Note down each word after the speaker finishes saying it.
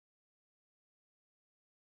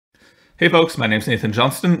Hey folks, my name's Nathan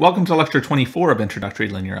Johnston. Welcome to lecture 24 of Introductory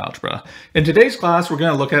Linear Algebra. In today's class, we're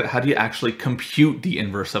going to look at how do you actually compute the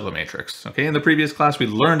inverse of a matrix. Okay, in the previous class, we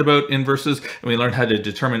learned about inverses and we learned how to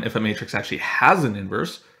determine if a matrix actually has an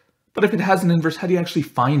inverse. But if it has an inverse, how do you actually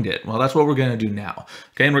find it? Well, that's what we're going to do now.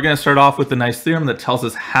 Okay, and we're going to start off with the nice theorem that tells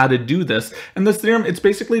us how to do this. And this theorem, it's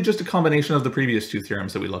basically just a combination of the previous two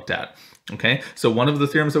theorems that we looked at. Okay, so one of the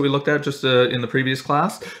theorems that we looked at just in the previous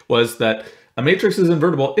class was that a matrix is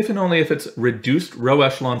invertible if and only if its reduced row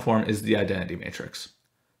echelon form is the identity matrix.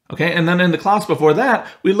 Okay, and then in the class before that,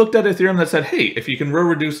 we looked at a theorem that said, hey, if you can row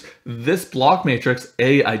reduce this block matrix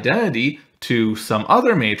A identity to some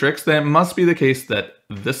other matrix, then it must be the case that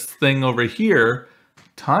this thing over here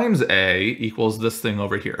times A equals this thing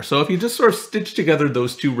over here. So if you just sort of stitch together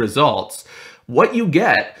those two results, what you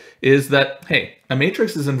get is that, hey, a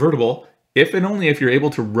matrix is invertible if and only if you're able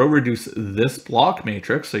to row reduce this block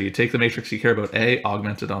matrix. So you take the matrix you care about A,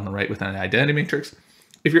 augmented on the right with an identity matrix.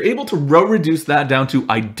 If you're able to row reduce that down to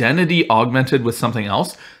identity augmented with something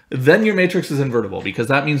else, then your matrix is invertible because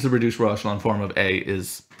that means the reduced row echelon form of A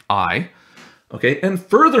is I. Okay, and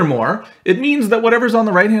furthermore, it means that whatever's on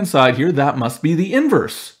the right-hand side here, that must be the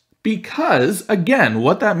inverse. Because, again,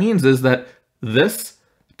 what that means is that this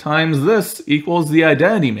times this equals the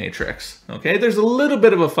identity matrix. Okay, there's a little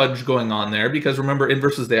bit of a fudge going on there because remember,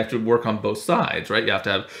 inverses, they have to work on both sides, right? You have to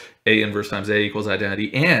have A inverse times A equals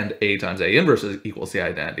identity and A times A inverse equals the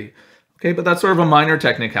identity. Okay, but that's sort of a minor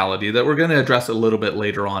technicality that we're going to address a little bit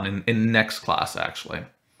later on in next class, actually.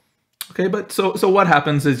 Okay, but so what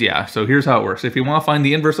happens is, yeah, so here's how it works. If you want to find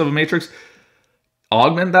the inverse of a matrix,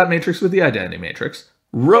 augment that matrix with the identity matrix,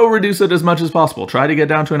 row reduce it as much as possible. Try to get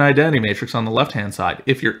down to an identity matrix on the left-hand side.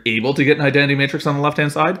 If you're able to get an identity matrix on the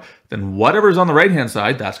left-hand side, then whatever's on the right-hand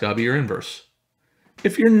side, that's got to be your inverse.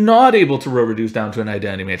 If you're not able to row reduce down to an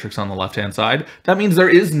identity matrix on the left-hand side, that means there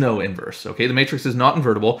is no inverse, okay? The matrix is not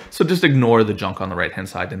invertible, so just ignore the junk on the right-hand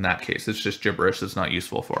side in that case. It's just gibberish. It's not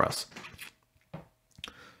useful for us.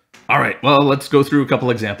 All right, well, let's go through a couple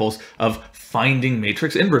examples of finding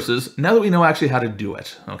matrix inverses now that we know actually how to do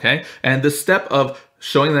it, okay? And the step of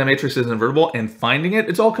showing that matrix is invertible and finding it,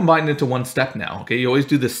 it's all combined into one step now, okay? You always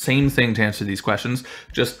do the same thing to answer these questions.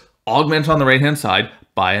 Just augment on the right-hand side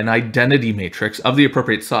by an identity matrix of the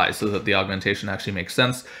appropriate size so that the augmentation actually makes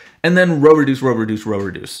sense. And then row reduce, row reduce, row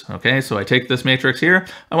reduce. Okay, so I take this matrix here.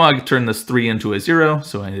 I want to turn this 3 into a 0,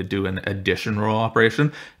 so I need to do an addition row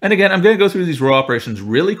operation. And again, I'm going to go through these row operations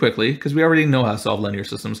really quickly because we already know how to solve linear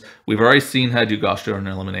systems. We've already seen how to do Gauss-Jordan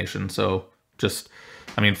elimination, so just,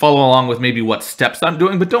 follow along with maybe what steps I'm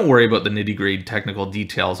doing, but don't worry about the nitty-gritty technical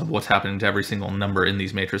details of what's happening to every single number in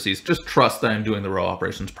these matrices. Just trust that I'm doing the row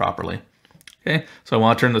operations properly. Okay, so I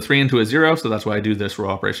want to turn the 3 into a 0, so that's why I do this row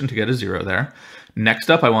operation to get a 0 there.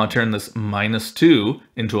 Next up, I want to turn this minus 2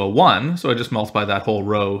 into a 1, so I just multiply that whole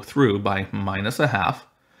row through by minus a half.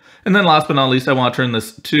 And then last but not least, I want to turn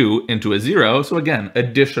this 2 into a 0, so again,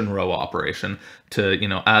 addition row operation to,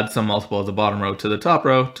 add some multiple of the bottom row to the top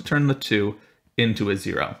row to turn the 2 into a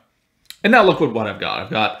 0. And now look what I've got.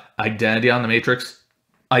 I've got identity on the matrix,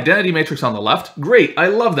 identity matrix on the left. Great, I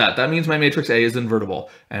love that. That means my matrix A is invertible.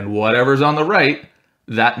 And whatever's on the right,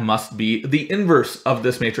 that must be the inverse of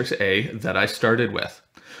this matrix A that I started with.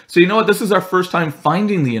 So you know what? This is our first time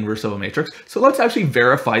finding the inverse of a matrix. So let's actually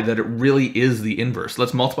verify that it really is the inverse.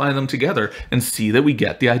 Let's multiply them together and see that we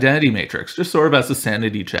get the identity matrix, just sort of as a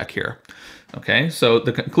sanity check here. Okay, so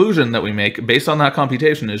the conclusion that we make based on that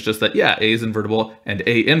computation is just that, yeah, A is invertible and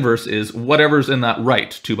A inverse is whatever's in that right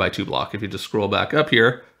 2x2 block. If you just scroll back up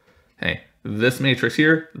here, hey, this matrix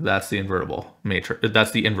here, that's the invertible matrix.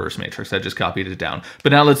 That's the inverse matrix. I just copied it down.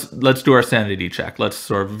 But now let's do our sanity check. Let's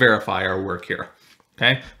sort of verify our work here.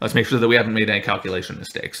 Okay, let's make sure that we haven't made any calculation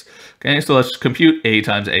mistakes. Okay, so let's compute A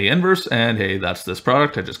times A inverse, and hey, that's this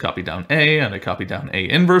product. I just copied down A, and I copied down A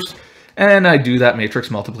inverse. And I do that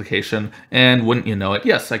matrix multiplication, and wouldn't you know it,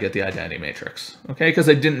 yes, I get the identity matrix, okay, because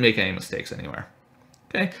I didn't make any mistakes anywhere.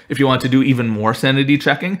 Okay, if you want to do even more sanity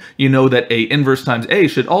checking, you know that A inverse times A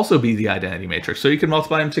should also be the identity matrix, so you can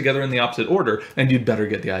multiply them together in the opposite order, and you'd better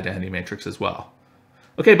get the identity matrix as well.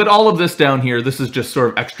 Okay, but all of this down here, this is just sort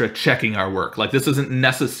of extra checking our work, like this isn't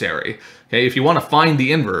necessary. Okay, if you want to find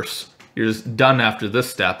the inverse, you're just done after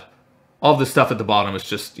this step. All of this stuff at the bottom is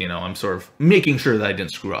just, I'm sort of making sure that I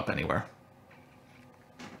didn't screw up anywhere.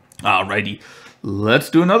 Alrighty,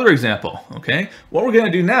 let's do another example, okay? What we're going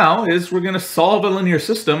to do now is we're going to solve a linear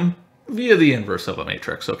system via the inverse of a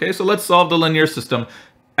matrix, okay? So let's solve the linear system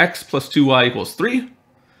x plus 2y equals 3,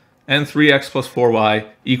 and 3x plus 4y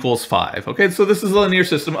equals 5, okay? So this is a linear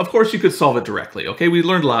system. Of course, you could solve it directly, okay? We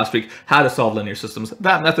learned last week how to solve linear systems.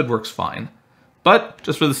 That method works fine. But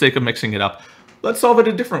just for the sake of mixing it up, let's solve it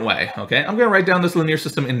a different way, okay? I'm going to write down this linear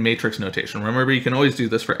system in matrix notation. Remember, you can always do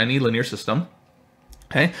this for any linear system.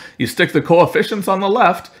 Okay, you stick the coefficients on the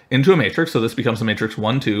left into a matrix, so this becomes a matrix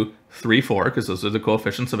 1, 2, 3, 4, because those are the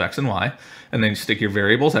coefficients of x and y, and then you stick your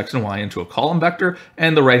variables x and y into a column vector,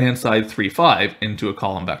 and the right-hand side 3, 5 into a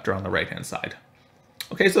column vector on the right-hand side.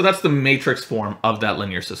 Okay, so that's the matrix form of that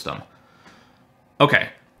linear system. Okay,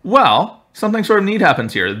 well, something sort of neat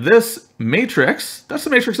happens here. This matrix, that's the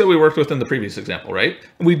matrix that we worked with in the previous example, right?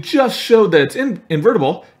 And we just showed that it's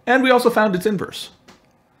invertible, and we also found its inverse.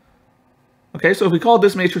 Okay, so if we call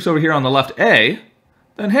this matrix over here on the left A,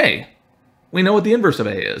 then hey, we know what the inverse of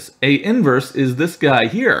A is. A inverse is this guy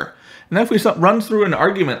here. And then if we run through an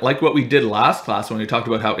argument like what we did last class when we talked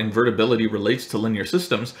about how invertibility relates to linear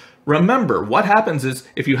systems, remember what happens is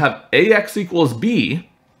if you have AX equals B,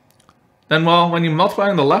 then well, when you multiply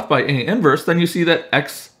on the left by A inverse, then you see that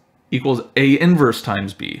X equals A inverse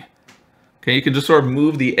times B. Okay, you can just sort of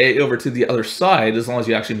move the A over to the other side as long as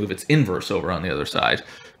you actually move its inverse over on the other side.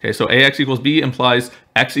 Okay, so AX equals B implies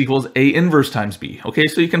X equals A inverse times B. Okay,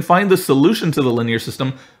 so you can find the solution to the linear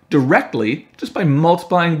system directly just by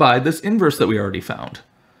multiplying by this inverse that we already found.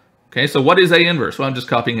 Okay, so what is A inverse? Well, I'm just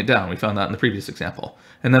copying it down. We found that in the previous example.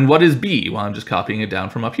 And then what is B? Well, I'm just copying it down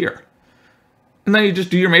from up here. And then you just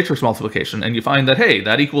do your matrix multiplication and you find that, hey,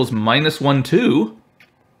 that equals minus 1, 2.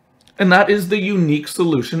 And that is the unique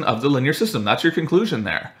solution of the linear system. That's your conclusion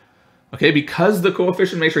there. Okay, because the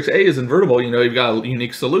coefficient matrix A is invertible, you know you've got a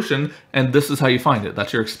unique solution, and this is how you find it.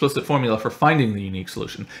 That's your explicit formula for finding the unique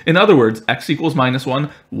solution. In other words, x equals minus 1,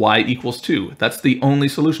 y equals 2. That's the only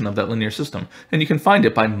solution of that linear system, and you can find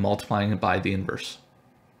it by multiplying it by the inverse.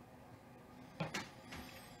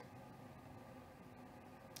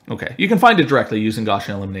 Okay, you can find it directly using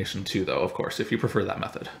Gaussian elimination too, though, of course, if you prefer that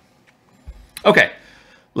method. Okay,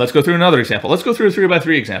 let's go through another example. Let's go through a 3 by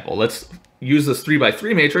 3 example. Let's use this 3 by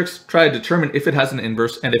 3 matrix, try to determine if it has an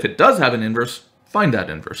inverse, and if it does have an inverse, find that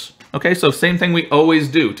inverse. Okay, so same thing we always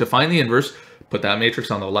do. To find the inverse, put that matrix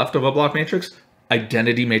on the left of a block matrix,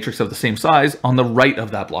 identity matrix of the same size on the right of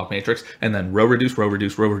that block matrix, and then row reduce, row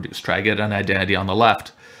reduce, row reduce. Try to get an identity on the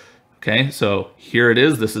left. Okay, so here it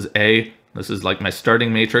is. This is A. This is like my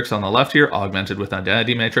starting matrix on the left here, augmented with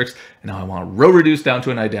identity matrix. And now I want to row reduce down to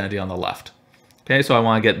an identity on the left. Okay, so I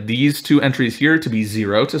want to get these two entries here to be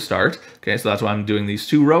 0 to start. Okay, so that's why I'm doing these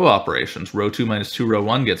two row operations. Row 2 minus 2 row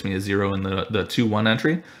 1 gets me a 0 in the 2, 1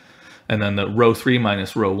 entry. And then the row 3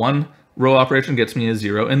 minus row 1 row operation gets me a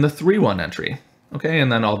 0 in the 3, 1 entry. Okay,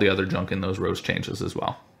 and then all the other junk in those rows changes as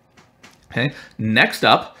well. Okay, next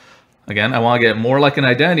up, again, I want to get more like an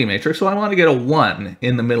identity matrix, so I want to get a 1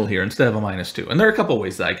 in the middle here instead of a minus 2. And there are a couple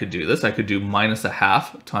ways that I could do this. I could do minus a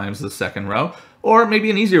half times the second row, or maybe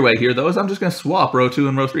an easier way here, though, is I'm just going to swap row 2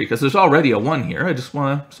 and row 3, because there's already a 1 here. I just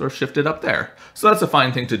want to sort of shift it up there. So that's a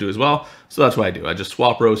fine thing to do as well. So that's what I do. I just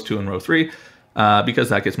swap rows 2 and row 3, because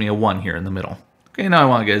that gets me a 1 here in the middle. Okay, now I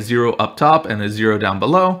want to get a 0 up top and a 0 down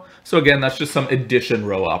below. So again, that's just some addition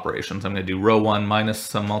row operations. I'm going to do row 1 minus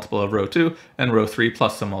some multiple of row 2, and row 3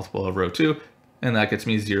 plus some multiple of row 2, and that gets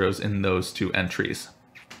me zeros in those two entries.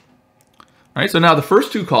 All right, so now the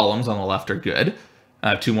first two columns on the left are good.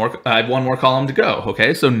 I have one more column to go.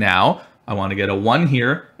 Okay, so now I want to get a 1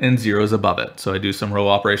 here and zeros above it. So I do some row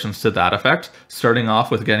operations to that effect, starting off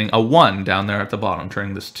with getting a 1 down there at the bottom,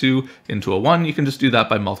 turning this 2 into a 1. You can just do that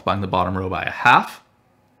by multiplying the bottom row by a half.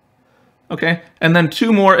 Okay, and then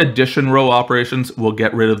 2 more addition row operations will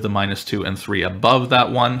get rid of the minus 2 and 3 above that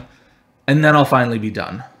 1, and then I'll finally be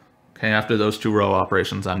done. Okay, after those 2 row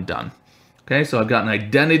operations, I'm done. Okay, so I've got an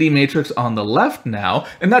identity matrix on the left now,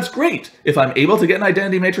 and that's great. If I'm able to get an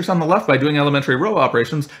identity matrix on the left by doing elementary row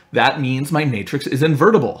operations, that means my matrix is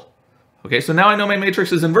invertible. Okay, so now I know my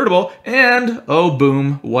matrix is invertible, and oh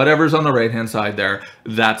boom, whatever's on the right-hand side there,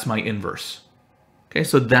 that's my inverse. Okay,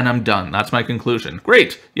 so then I'm done. That's my conclusion.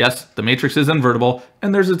 Great. Yes, the matrix is invertible,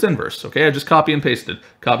 and there's its inverse. Okay, I just copy and pasted.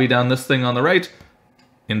 Copy down this thing on the right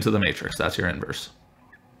into the matrix. That's your inverse.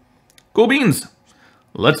 Cool beans.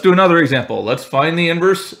 Let's do another example. Let's find the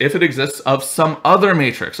inverse, if it exists, of some other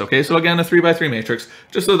matrix. Okay, so again, a 3 by 3 matrix,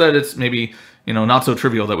 just so that it's maybe, you know, not so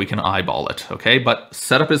trivial that we can eyeball it. Okay, but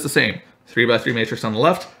setup is the same. 3 by 3 matrix on the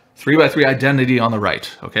left, 3 by 3 identity on the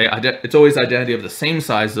right. Okay, it's always identity of the same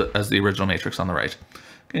size as the original matrix on the right.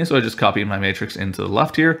 Okay, so I just copied my matrix into the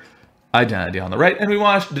left here, identity on the right, and we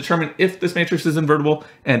want to determine if this matrix is invertible,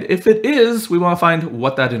 and if it is, we want to find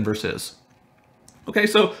what that inverse is. Okay,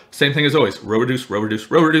 so same thing as always, row reduce, row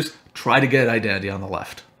reduce, row reduce, try to get identity on the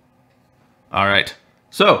left. All right,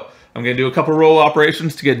 so I'm going to do a couple row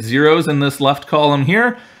operations to get zeros in this left column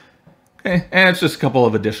here. Okay, and it's just a couple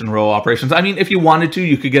of addition row operations. I mean, if you wanted to,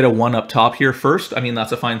 you could get a 1 up top here first. I mean,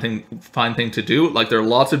 that's a fine thing to do. Like, there are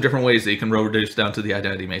lots of different ways that you can row reduce down to the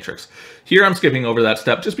identity matrix. Here, I'm skipping over that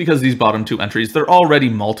step just because these bottom 2 entries, they're already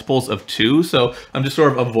multiples of 2, so I'm just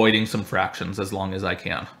sort of avoiding some fractions as long as I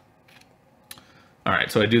can. All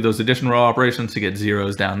right, so I do those addition row operations to get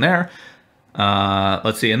zeros down there.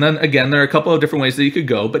 Let's see, and then again, there are a couple of different ways that you could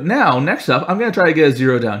go, but now, next up, I'm going to try to get a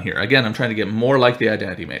 0 down here. Again, I'm trying to get more like the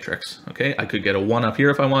identity matrix, okay? I could get a 1 up here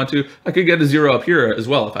if I wanted to. I could get a 0 up here as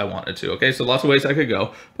well if I wanted to, okay? So lots of ways I could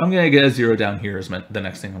go. I'm going to get a 0 down here is the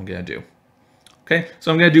next thing I'm going to do. Okay,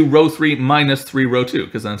 so I'm going to do row 3 minus 3 row 2,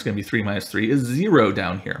 because then it's going to be 3 minus 3 is 0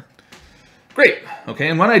 down here. Great, okay,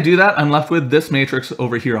 and when I do that, I'm left with this matrix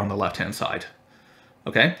over here on the left-hand side.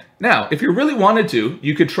 Okay, now, if you really wanted to,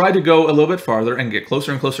 you could try to go a little bit farther and get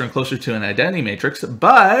closer and closer and closer to an identity matrix,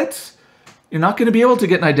 but you're not going to be able to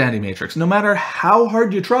get an identity matrix. No matter how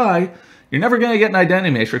hard you try, you're never going to get an identity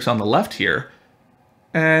matrix on the left here.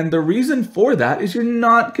 And the reason for that is you're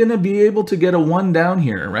not going to be able to get a 1 down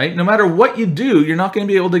here, right? No matter what you do, you're not going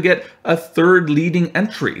to be able to get a third leading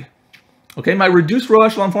entry. Okay, my reduced row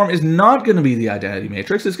echelon form is not going to be the identity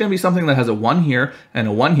matrix. It's going to be something that has a 1 here and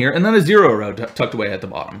a 1 here, and then a 0 row tucked away at the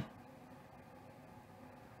bottom.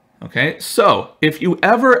 Okay, so if you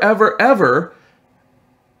ever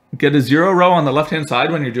get a 0 row on the left-hand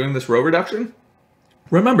side when you're doing this row reduction,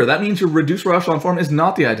 remember, that means your reduced row echelon form is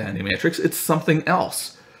not the identity matrix, it's something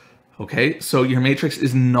else. Okay, so your matrix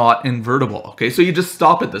is not invertible. Okay, so you just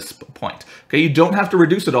stop at this point. Okay, you don't have to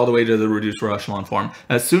reduce it all the way to the reduced row echelon form.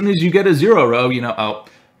 As soon as you get a 0 row, you know, oh,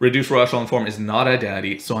 reduced row echelon form is not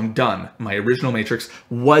identity, so I'm done. My original matrix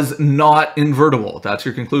was not invertible. That's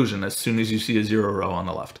your conclusion as soon as you see a 0 row on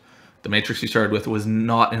the left. The matrix you started with was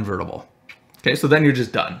not invertible. Okay, so then you're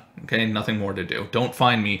just done. Okay, nothing more to do. Don't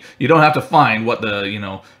find me. You don't have to find what the, you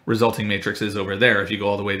know, resulting matrix is over there if you go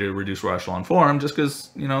all the way to reduced row echelon form, just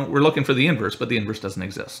because, you know, we're looking for the inverse, but the inverse doesn't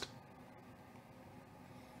exist.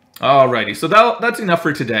 Alrighty, so that's enough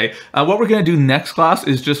for today. What we're going to do next class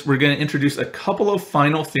is we're going to introduce a couple of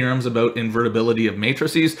final theorems about invertibility of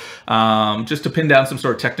matrices, just to pin down some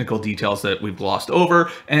sort of technical details that we've glossed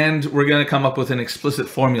over, and we're going to come up with an explicit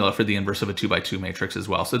formula for the inverse of a 2x2 matrix as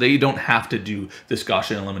well, so that you don't have to do this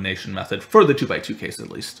Gaussian elimination method for the 2x2 case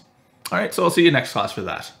at least. Alright, so I'll see you next class for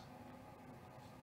that.